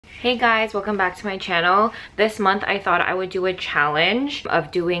Hey guys, welcome back to my channel. This month I thought I would do a challenge of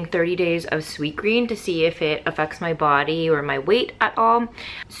doing 30 days of Sweetgreen to see if it affects my body or my weight at all.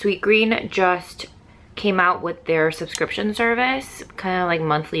 Sweetgreen just came out with their subscription service, kind of like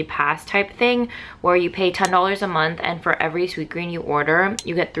monthly pass type thing, where you pay $10 a month and for every Sweetgreen you order,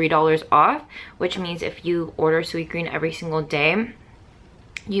 you get $3 off, which means if you order Sweetgreen every single day,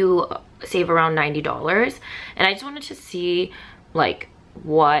 you save around $90. And I just wanted to see like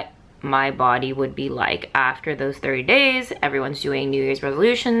what my body would be like after those 30 days. Everyone's doing New Year's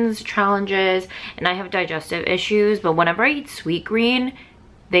resolutions, challenges, and I have digestive issues, but whenever I eat Sweetgreen,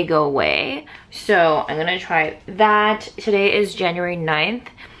 they go away. So I'm gonna try that. Today is January 9th,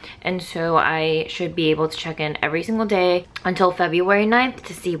 and so I should be able to check in every single day until February 9th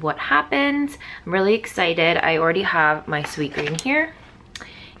to see what happens. I'm really excited. I already have my Sweetgreen here,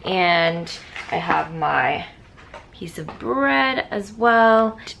 and I have my piece of bread as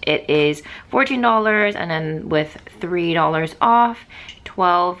well. It is $14, and then with $3 off,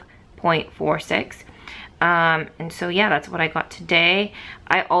 12.46. And so yeah, that's what I got today.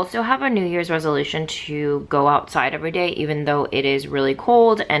 I also have a New Year's resolution to go outside every day, even though it is really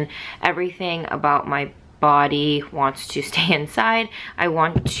cold and everything about my body wants to stay inside. I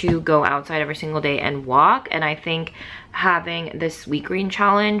want to go outside every single day and walk, and I think having this Sweetgreen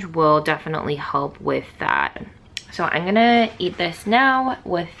challenge will definitely help with that. So I'm gonna eat this now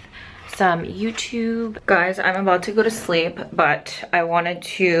with some YouTube. Guys, I'm about to go to sleep, but I wanted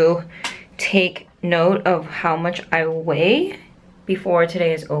to take note of how much I weigh before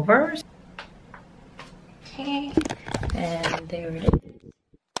today is over. Okay, and there it is. Can you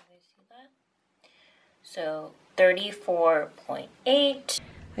see that? So 34.8.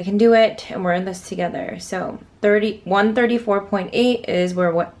 I can do it, and we're in this together. So 134.8 is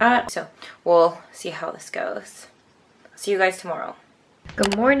where we're at. So we'll see how this goes. See you guys tomorrow.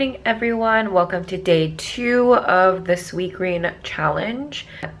 Good morning, everyone. Welcome to day 2 of the Sweetgreen challenge.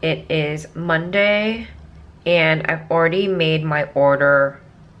 It is Monday, and I've already made my order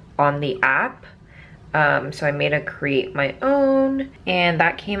on the app. So I made a create my own, and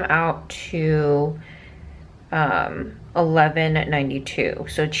that came out to $11.92,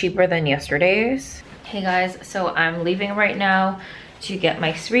 so cheaper than yesterday's. Hey guys, so I'm leaving right now to get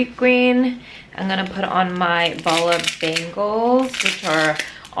my Sweetgreen. I'm gonna put on my Bala bangles, which are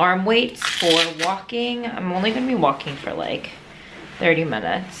arm weights for walking. I'm only gonna be walking for like 30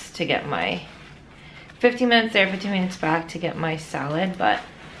 minutes to get my 15 minutes there, 15 minutes back to get my salad, but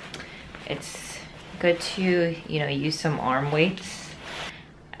it's good to, you know, use some arm weights.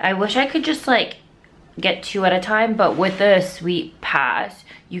 I wish I could just like get 2 at a time, but with the SweetPass,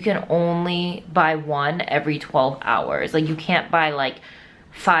 you can only buy 1 every 12 hours. Like you can't buy like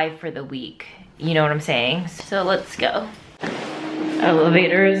 5 for the week. You know what I'm saying? So let's go.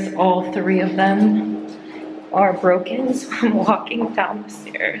 Elevators, all 3 of them are broken, so I'm walking down the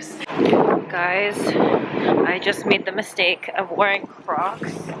stairs. Guys, I just made the mistake of wearing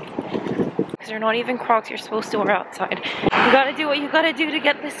Crocs. Because they're not even Crocs you're supposed to wear outside. You gotta do what you gotta do to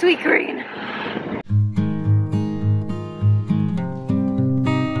get the Sweetgreen.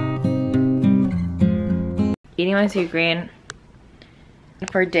 Eating my Sweetgreen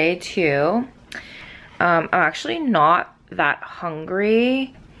for day 2. I'm actually not that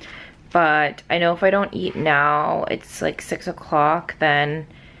hungry, but I know if I don't eat now, it's like 6 o'clock then,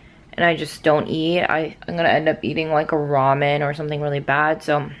 and I just don't eat, I'm gonna end up eating like a ramen or something really bad.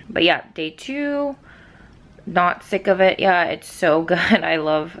 So, but yeah, day 2, not sick of it. Yeah, it's so good. I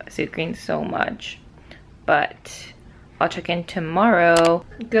love Sweetgreen so much, but I'll check in tomorrow.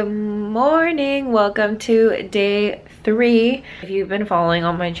 Good morning, welcome to day 3. If you've been following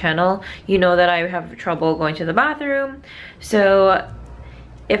on my channel, you know that I have trouble going to the bathroom. So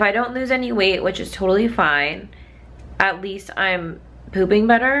if I don't lose any weight, which is totally fine, at least I'm pooping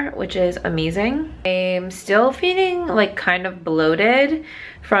better, which is amazing. I'm still feeling like kind of bloated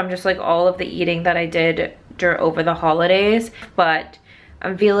from just like all of the eating that I did over the holidays, but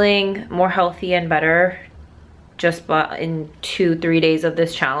I'm feeling more healthy and better just in 2-3 days of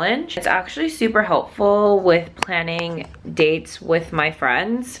this challenge. It's actually super helpful with planning dates with my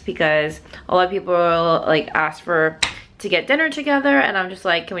friends, because a lot of people like ask to get dinner together, and I'm just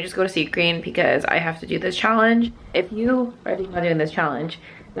like, can we just go to Sweetgreen because I have to do this challenge. If you are thinking about doing this challenge,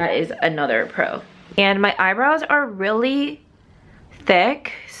 that is another pro. And my eyebrows are really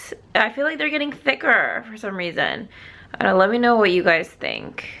thick. I feel like they're getting thicker for some reason. Let me know what you guys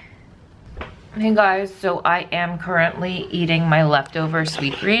think. Hey guys, so I am currently eating my leftover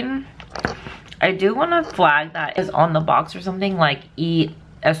Sweetgreen. I do want to flag that is on the box or something, like eat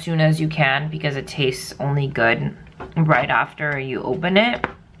as soon as you can, because it tastes only good right after you open it.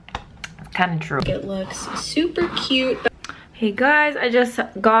 Kind of true. It looks super cute. Hey guys, I just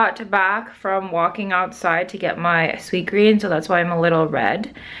got back from walking outside to get my Sweetgreen, so that's why I'm a little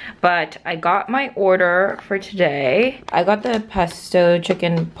red. But I got my order for today. I got the pesto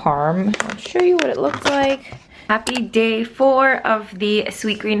chicken parm. I'll show you what it looks like. Happy day 4 of the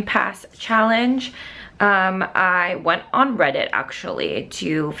Sweetgreen Pass challenge. I went on Reddit actually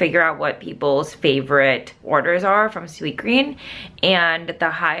to figure out what people's favorite orders are from Sweetgreen, and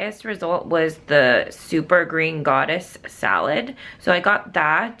the highest result was the super green goddess salad. So I got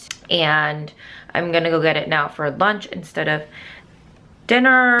that, and I'm gonna go get it now for lunch instead of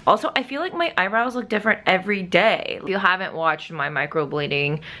dinner. Also, I feel like my eyebrows look different every day. If you haven't watched my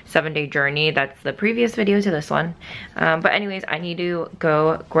microblading 7-day journey, that's the previous video to this one. But anyways, I need to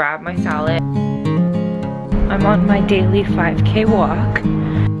go grab my salad. I'm on my daily 5K walk.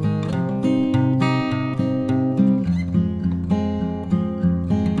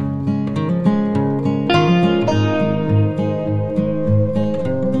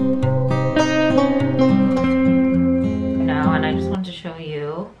 Now, and I just wanted to show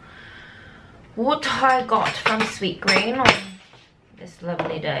you what I got from Sweetgreen on this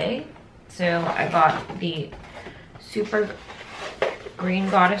lovely day. So I got the super green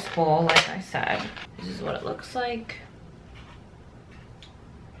goddess bowl, like I said. This is what it looks like.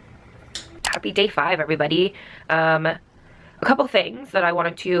 Happy day 5, everybody. A couple things that I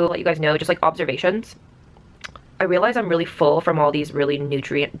wanted to let you guys know, just like observations. I realize I'm really full from all these really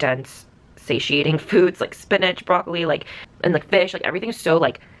nutrient dense satiating foods like spinach, broccoli, and fish. Like everything is so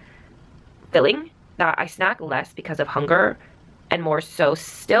filling that I snack less because of hunger and more so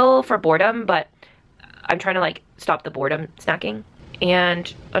still for boredom, but I'm trying to stop the boredom snacking.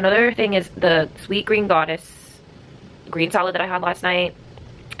 And another thing is the sweet green goddess green salad that I had last night.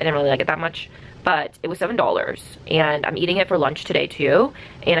 I didn't really like it that much, but it was $7, and I'm eating it for lunch today too.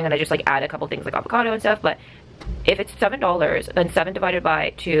 And I'm gonna just add a couple things like avocado and stuff. But if it's $7, then 7 divided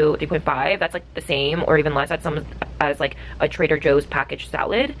by 2, 3.5, that's the same or even less. That's as a Trader Joe's packaged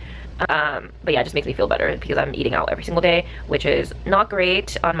salad. But yeah, it just makes me feel better because I'm eating out every single day, which is not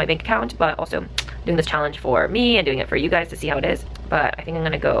great on my bank account, but also doing this challenge for me and doing it for you guys to see how it is. But I think I'm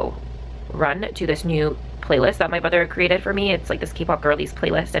gonna go run to this new playlist that my brother created for me. It's this K-pop girlies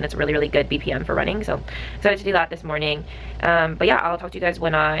playlist, and it's really, really good BPM for running. So excited to do that this morning. But yeah, I'll talk to you guys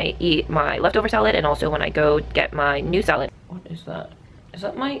when I eat my leftover salad and also when I go get my new salad. What is that? Is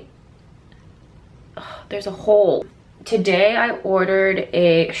that my... Oh, there's a hole. Today I ordered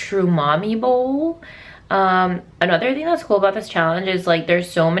a shrumami bowl. Another thing that's cool about this challenge is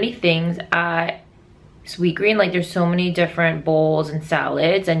there's so many things at Sweetgreen. There's so many different bowls and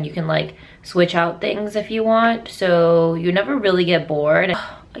salads, and you can switch out things if you want, so you never really get bored.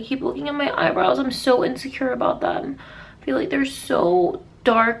 I keep looking at my eyebrows. I'm so insecure about them. I feel like they're so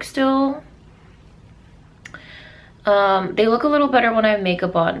dark still. They look a little better when I have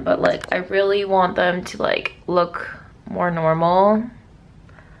makeup on, but I really want them to look more normal.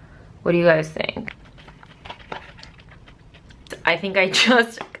 What do you guys think? I think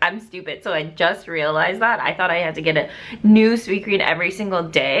I'm stupid, so I just realized that. I thought I had to get a new Sweetgreen every single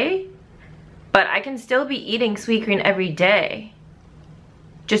day, but I can still be eating Sweetgreen every day.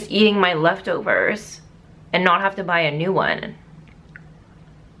 Just eating my leftovers and not have to buy a new one.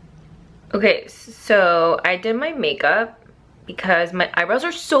 Okay, so I did my makeup because my eyebrows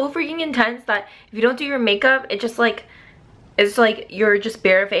are so freaking intense that if you don't do your makeup, it's you're just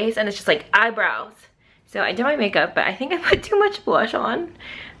bare face and it's just eyebrows. So I did my makeup, but I think I put too much blush on.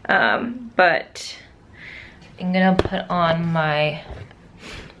 But I'm gonna put on my,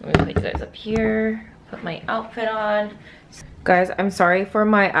 let me put you guys up here, put my outfit on. Guys, I'm sorry for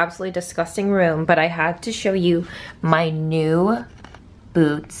my absolutely disgusting room, but I had to show you my new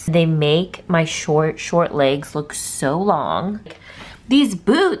boots. They make my short legs look so long. These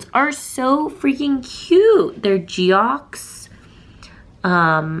boots are so freaking cute. They're Geox.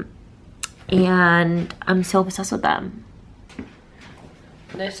 And I'm so obsessed with them.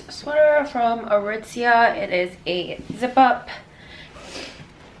 This sweater from Aritzia, it is a zip up.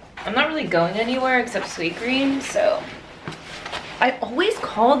 I'm not really going anywhere except Sweetgreen, so I always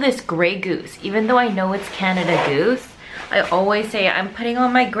call this Grey Goose, even though I know it's Canada Goose. I always say I'm putting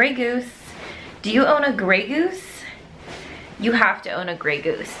on my Grey Goose. Do you own a Grey Goose? You have to own a Grey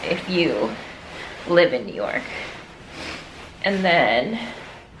Goose if you live in New York. And then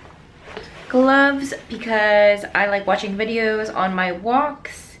gloves, because I like watching videos on my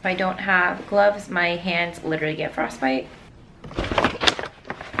walks. If I don't have gloves, my hands literally get frostbite.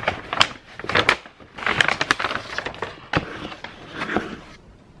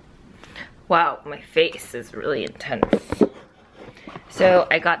 Wow, my face is really intense. So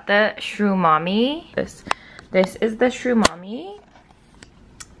I got the Shroomami. This is the Shroomami.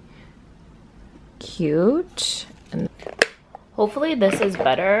 Cute. And hopefully this is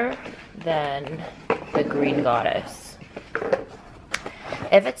better than the Green Goddess.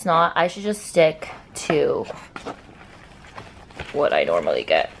 If it's not, I should just stick to what I normally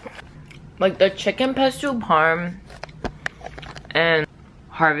get. Like the chicken pesto parm and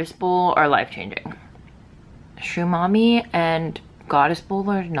Harvest Bowl are life-changing. Shroomami and Goddess Bowl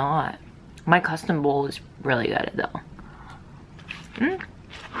are not. My custom bowl is really good though.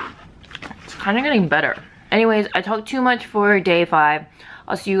 It's kind of getting better. Anyways, I talked too much for day 5.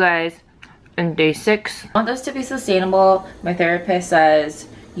 I'll see you guys in day 6. I want this to be sustainable. My therapist says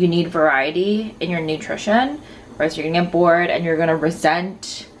you need variety in your nutrition, or else you're gonna get bored and you're gonna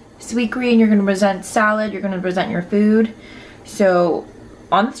resent Sweetgreen, you're gonna resent salad, you're gonna resent your food. So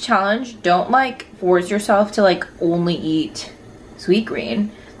on this challenge, don't like force yourself to like only eat Sweetgreen.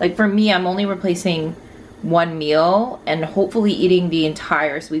 Like for me, I'm only replacing one meal and hopefully eating the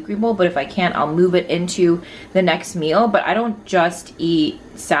entire Sweetgreen bowl, but if I can't, I'll move it into the next meal. But I don't just eat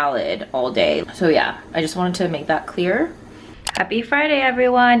salad all day. So yeah, I just wanted to make that clear. Happy Friday,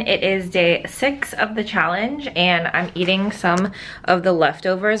 everyone. It is day 6 of the challenge and I'm eating some of the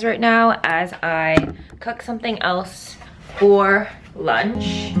leftovers right now as I cook something else for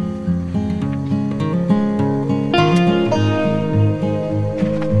lunch.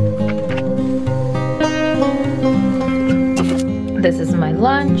 This is my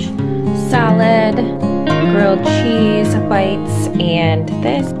lunch: salad, grilled cheese bites, and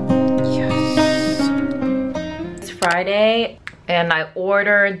this. Yes. It's Friday and I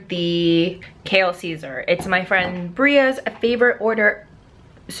ordered the kale Caesar. It's my friend Bria's favorite order.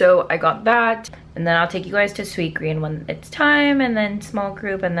 So I got that, and then I'll take you guys to Sweetgreen when it's time, and then small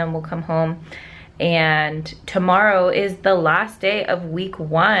group, and then we'll come home. And tomorrow is the last day of week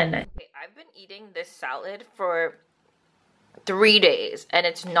 1. I've been eating this salad for 3 days and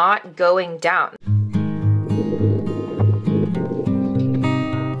it's not going down.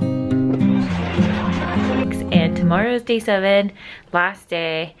 And tomorrow is day 7, last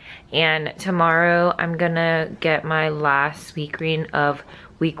day, and tomorrow I'm gonna get my last Sweetgreen of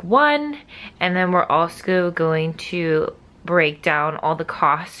week 1, and then we're also going to break down all the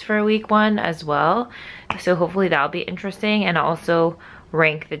costs for week 1 as well. So hopefully that'll be interesting, and also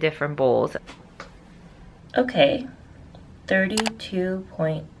rank the different bowls. Okay,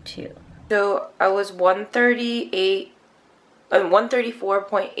 32.2. So I was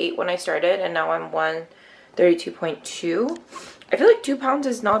 134.8 when I started, and now I'm 132.2. I feel like 2 pounds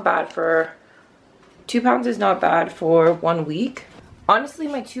is not bad for 1 week. Honestly,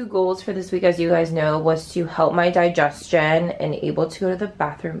 my 2 goals for this week, as you guys know, was to help my digestion and able to go to the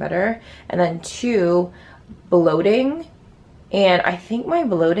bathroom better, and then 2, bloating. And I think my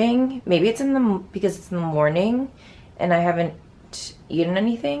bloating, maybe it's because it's in the morning and I haven't eaten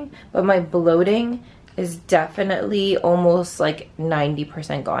anything, but my bloating is definitely almost like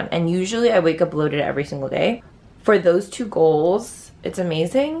 90% gone. And usually I wake up bloated every single day. For those 2 goals, it's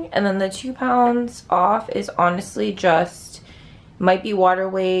amazing. And then the 2 pounds off is honestly just, might be water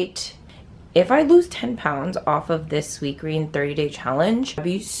weight. If I lose 10 pounds off of this Sweetgreen 30-day challenge, it'd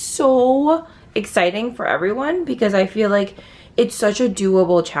be so exciting for everyone, because I feel like it's such a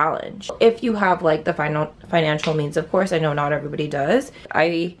doable challenge. If you have like the financial means, of course. I know not everybody does.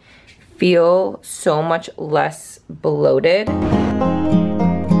 I feel so much less bloated.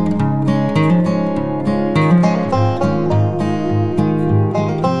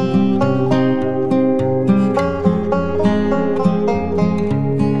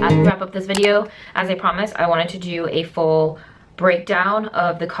 As we wrap up this video, as I promised, I wanted to do a full breakdown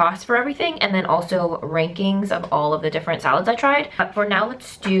of the cost for everything, and then also rankings of all of the different salads I tried. But for now,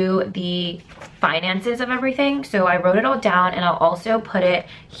 let's do the finances of everything. So I wrote it all down, and I'll also put it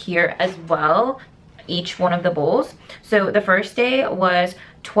here as well, each one of the bowls. So the first day was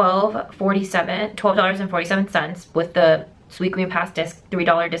 $12.47 with the Sweetgreen Pass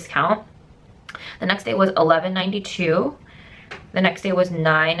 $3 discount. The next day was $11.92. The next day was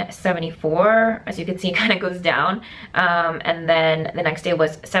 $9.74. As you can see, it kind of goes down. And then the next day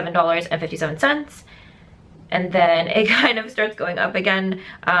was $7.57. And then it kind of starts going up again.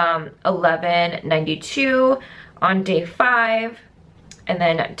 $11.92 on day 5. And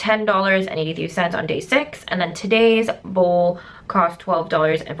then $10.83 on day 6. And then today's bowl cost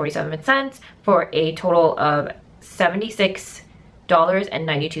 $12.47 for a total of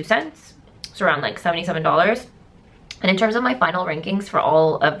 $76.92. So around like $77. And in terms of my final rankings for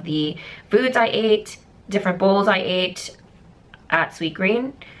all of the foods I ate, different bowls I ate at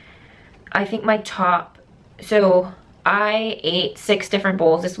Sweetgreen, I think my top, so I ate 6 different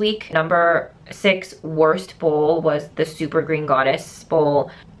bowls this week. Number 6 worst bowl was the Super Green Goddess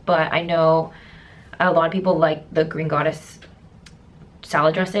bowl, but I know a lot of people like the Green Goddess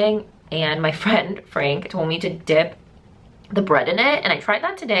salad dressing, and my friend Frank told me to dip the bread in it, and I tried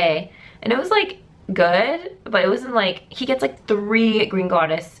that today, and it was like good, but it wasn't like, he gets like 3 Green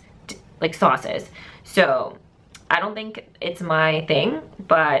Goddess like sauces, so I don't think it's my thing,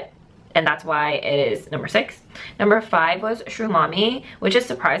 but, and that's why it is number 6. Number 5 was shrumami, which is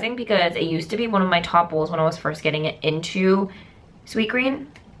surprising because it used to be one of my top bowls when I was first getting it into Sweetgreen.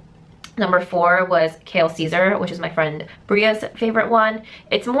 Number 4 was kale Caesar, which is my friend Bria's favorite one.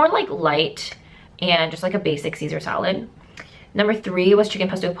 It's more like light and just like a basic Caesar salad. Number 3 was chicken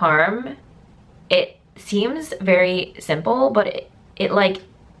pesto parm. It seems very simple, but it like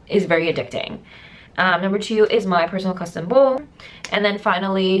is very addicting. Number 2 is my personal custom bowl. And then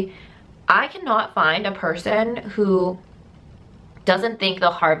finally, I cannot find a person who doesn't think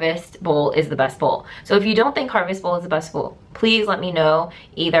the Harvest bowl is the best bowl. So if you don't think Harvest bowl is the best bowl, please let me know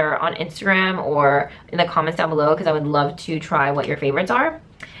either on Instagram or in the comments down below, because I would love to try what your favorites are.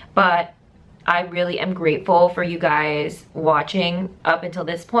 But I really am grateful for you guys watching up until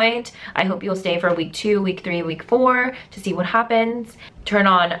this point. I hope you'll stay for week 2, week 3, week 4 to see what happens. Turn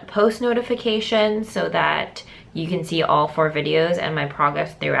on post notifications so that you can see all 4 videos and my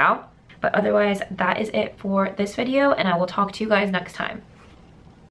progress throughout. But otherwise, that is it for this video, and I will talk to you guys next time.